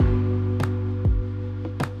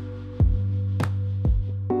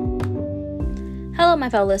Hello, my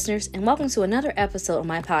fellow listeners, and welcome to another episode of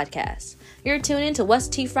my podcast. You're tuned in to What's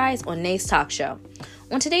Tea Fries on Nay's Talk Show.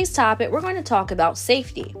 On today's topic, we're going to talk about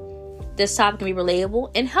safety. This topic can be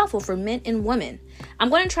relatable and helpful for men and women. I'm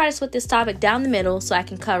going to try to split this topic down the middle so I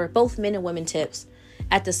can cover both men and women tips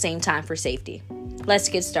at the same time for safety. Let's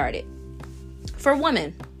get started. For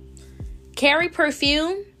women, carry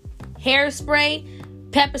perfume,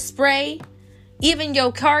 hairspray, pepper spray, even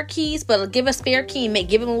your car keys, but give a spare key and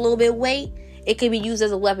give them a little bit of weight. It can be used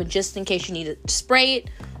as a weapon just in case you need to spray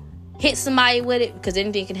it, hit somebody with it, because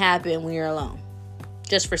anything can happen when you're alone.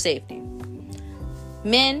 Just for safety.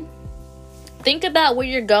 Men, think about where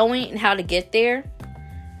you're going and how to get there.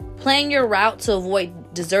 Plan your route to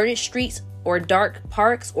avoid deserted streets or dark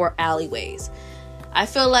parks or alleyways. I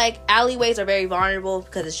feel like alleyways are very vulnerable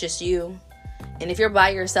because it's just you. And if you're by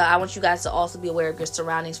yourself, I want you guys to also be aware of your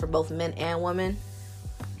surroundings for both men and women.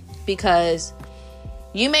 Because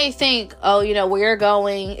you may think, where you're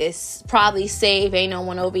going is probably safe. Ain't no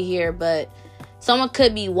one over here. But someone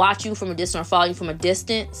could be watching you from a distance or following you from a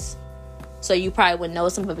distance. So you probably wouldn't know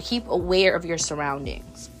something. But keep aware of your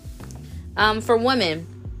surroundings. For women,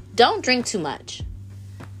 don't drink too much.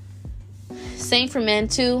 Same for men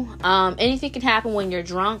too. Anything can happen when you're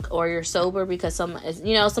drunk or you're sober because somebody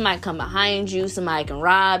can come behind you, somebody can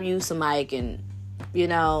rob you, somebody can,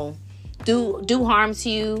 do harm to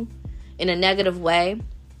you in a negative way.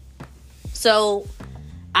 So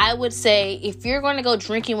I would say if you're going to go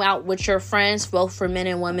drinking out with your friends, both for men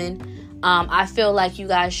and women, I feel like you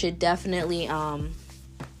guys should definitely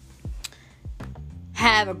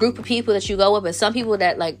have a group of people that you go with, but some people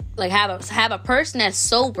that like have a person that's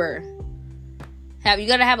sober. You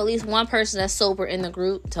got to have at least one person that's sober in the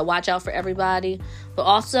group to watch out for everybody. But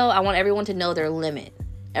also, I want everyone to know their limit.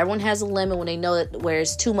 Everyone has a limit when they know that where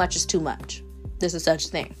it's too much is too much. There's a such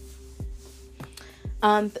thing.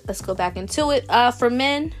 Let's go back into it. For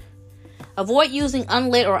men, avoid using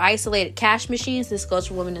unlit or isolated cash machines. This goes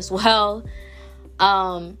for women as well.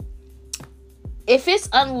 If it's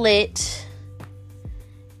unlit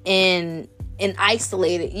and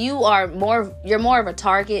isolated, you're more of a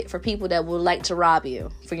target for people that would like to rob you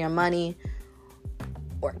for your money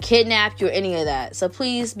or kidnap you or any of that. So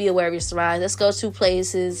please be aware of your surroundings. Let's go to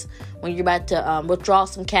places when you're about to withdraw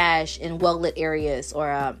some cash in well-lit areas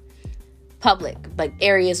or public, like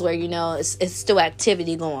areas where it's still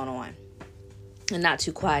activity going on and not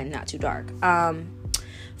too quiet and not too dark.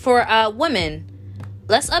 For women,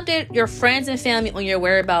 let's update your friends and family on your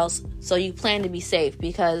whereabouts so you plan to be safe,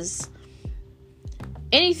 because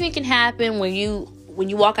anything can happen when you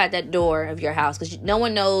walk out that door of your house, because no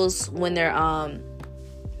one knows when their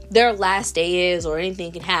last day is, or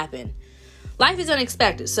anything can happen. Life is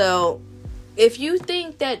unexpected, so if you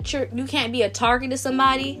think that you can't be a target to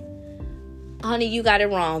somebody, honey, you got it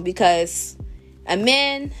wrong. Because a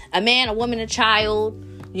man, a woman, a child,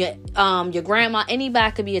 your grandma,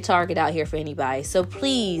 anybody could be a target out here for anybody. So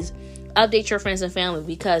please update your friends and family,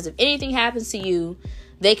 because if anything happens to you,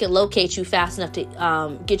 they can locate you fast enough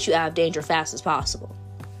to get you out of danger fast as possible.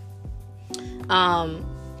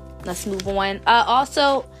 Let's move on.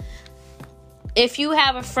 Also, if you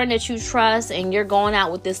have a friend that you trust and you're going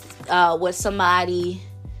out with somebody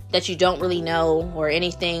that you don't really know or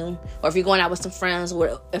anything, or if you're going out with some friends,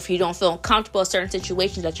 or if you don't feel comfortable in certain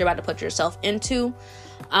situations that you're about to put yourself into,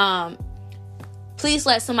 please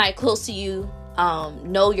let somebody close to you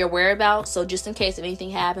know your whereabouts, so just in case if anything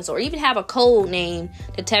happens, or even have a code name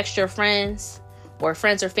to text your friends or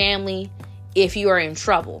family if you are in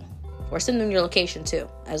trouble, or send them your location too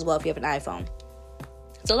as well if you have an iPhone.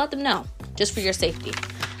 So let them know, just for your safety.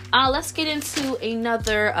 Let's get into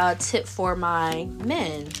another tip for my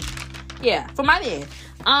men. For my men,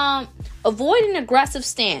 avoid an aggressive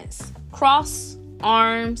stance. Cross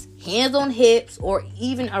arms, hands on hips, or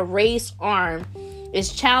even a raised arm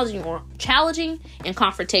is challenging and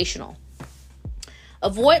confrontational.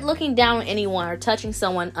 Avoid looking down on anyone or touching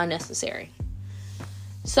someone unnecessary.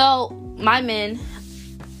 So, my men,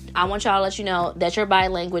 I want y'all to let you know that your body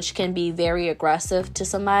language can be very aggressive to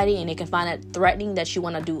somebody, and it can find it threatening that you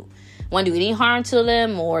want to do any harm to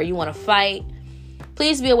them, or you want to fight.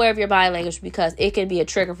 Please be aware of your body language, because it can be a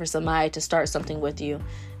trigger for somebody to start something with you.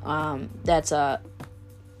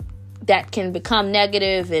 That can become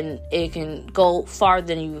negative, and it can go farther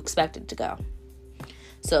than you expect it to go.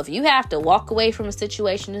 So if you have to walk away from a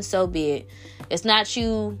situation, then so be it. It's not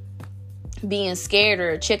you being scared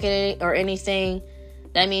or chicken or anything.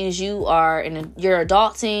 That means you're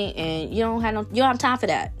adulting, and you don't have time for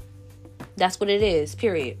that. That's what it is,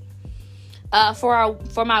 period.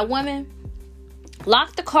 For my women,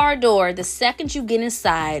 lock the car door the second you get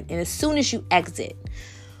inside and as soon as you exit.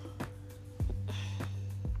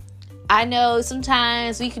 I know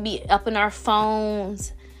sometimes we could be up in our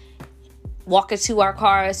phones, walking to our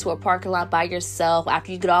cars to a parking lot by yourself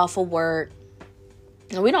after you get off of work.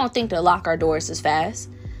 And we don't think to lock our doors as fast.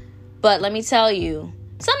 But let me tell you,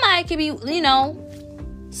 somebody could be,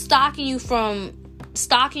 stalking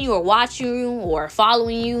you or watching you or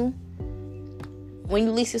following you when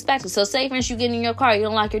you least expect it. So say, for instance, you get in your car, you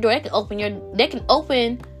don't lock your door. They can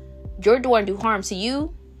open your door and do harm to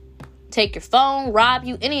you, take your phone, rob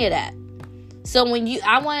you, any of that. So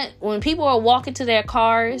when people are walking to their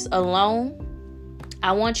cars alone,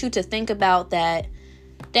 I want you to think about that.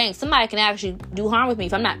 Dang, somebody can actually do harm with me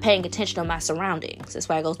if I'm not paying attention to my surroundings. That's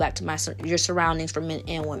why it goes back to your surroundings for men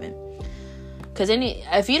and women. Because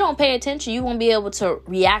if you don't pay attention, you won't be able to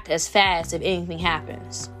react as fast if anything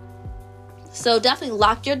happens. So definitely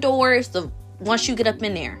lock your doors once you get up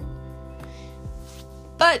in there.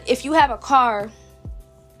 But if you have a car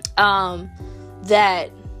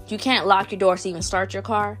that you can't lock your doors to even start your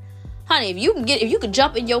car, honey, if you can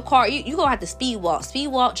jump in your car, you're going to have to speed walk,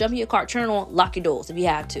 jump in your car, turn on, lock your doors if you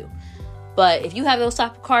have to. But if you have those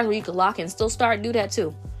type of cars where you can lock and still start, do that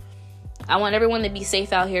too. I want everyone to be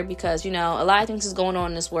safe out here because, a lot of things is going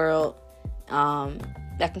on in this world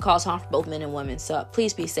that can cause harm for both men and women. So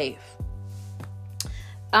please be safe.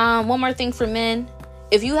 One more thing for men.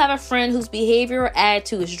 If you have a friend whose behavior or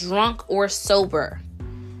attitude is drunk or sober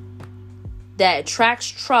that attracts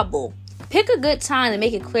trouble, pick a good time to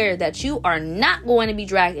make it clear that you are not going to be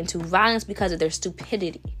dragged into violence because of their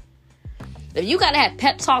stupidity. If you got to have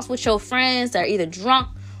pep talks with your friends that are either drunk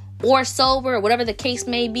or sober or whatever the case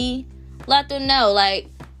may be, let them know,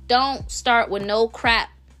 don't start with no crap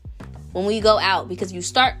when we go out, because you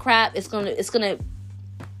start crap, it's gonna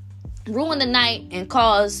ruin the night and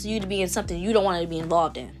cause you to be in something you don't want to be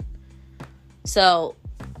involved in. So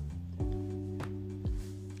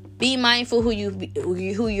be mindful who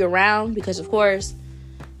you're around, because of course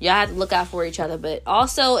y'all have to look out for each other. But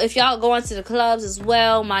also, if y'all go into the clubs as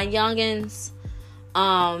well, my youngins,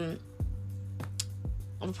 I'm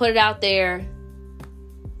gonna put it out there.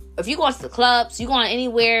 If you go into the clubs, you going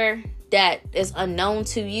anywhere that is unknown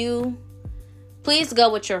to you, please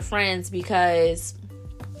go with your friends, because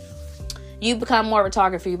you become more of a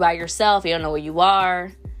target for you by yourself. You don't know where you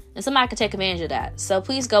are, and somebody can take advantage of that. So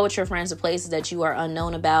please go with your friends to places that you are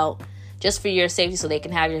unknown about, just for your safety, so they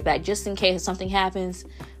can have your back. Just in case something happens,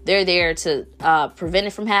 they're there to prevent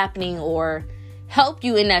it from happening or help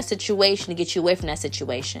you in that situation to get you away from that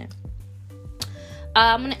situation.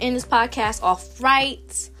 I'm going to end this podcast off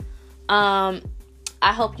right.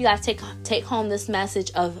 I hope you guys take home this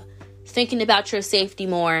message of thinking about your safety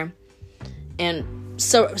more, and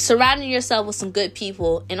surrounding yourself with some good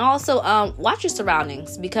people, and also watch your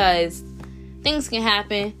surroundings, because things can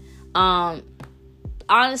happen.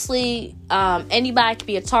 Honestly, anybody can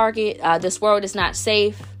be a target. This world is not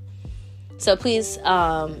safe, so please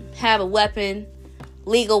have a weapon,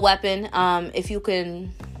 legal weapon. If you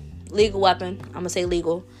can, legal weapon. I'm gonna say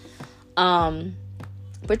legal.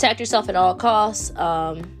 Protect yourself at all costs.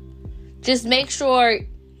 Just make sure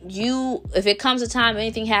if it comes a time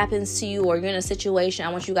anything happens to you or you're in a situation, I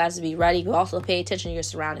want you guys to be ready. But also pay attention to your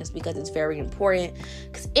surroundings, because it's very important,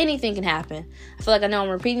 because anything can happen. I feel like I know I'm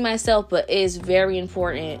repeating myself, but it is very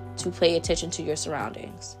important to pay attention to your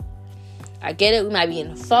surroundings. I get it, we might be in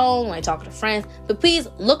the phone, we might talk to friends, but please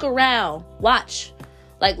look around, watch,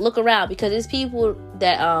 look around, because there's people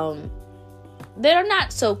that are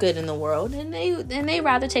not so good in the world, and they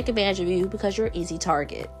rather take advantage of you because you're an easy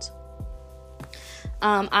target.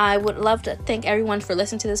 I would love to thank everyone for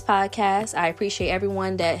listening to this podcast. I appreciate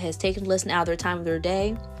everyone that has taken to listen out of their time of their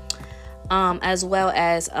day, as well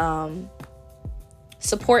as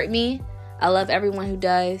support me. I love everyone who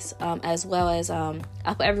does, as well as I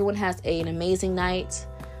hope everyone has an amazing night,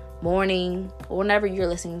 morning, or whenever you're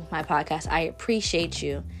listening to my podcast. I appreciate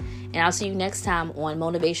you, and I'll see you next time on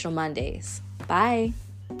Motivational Mondays. Bye.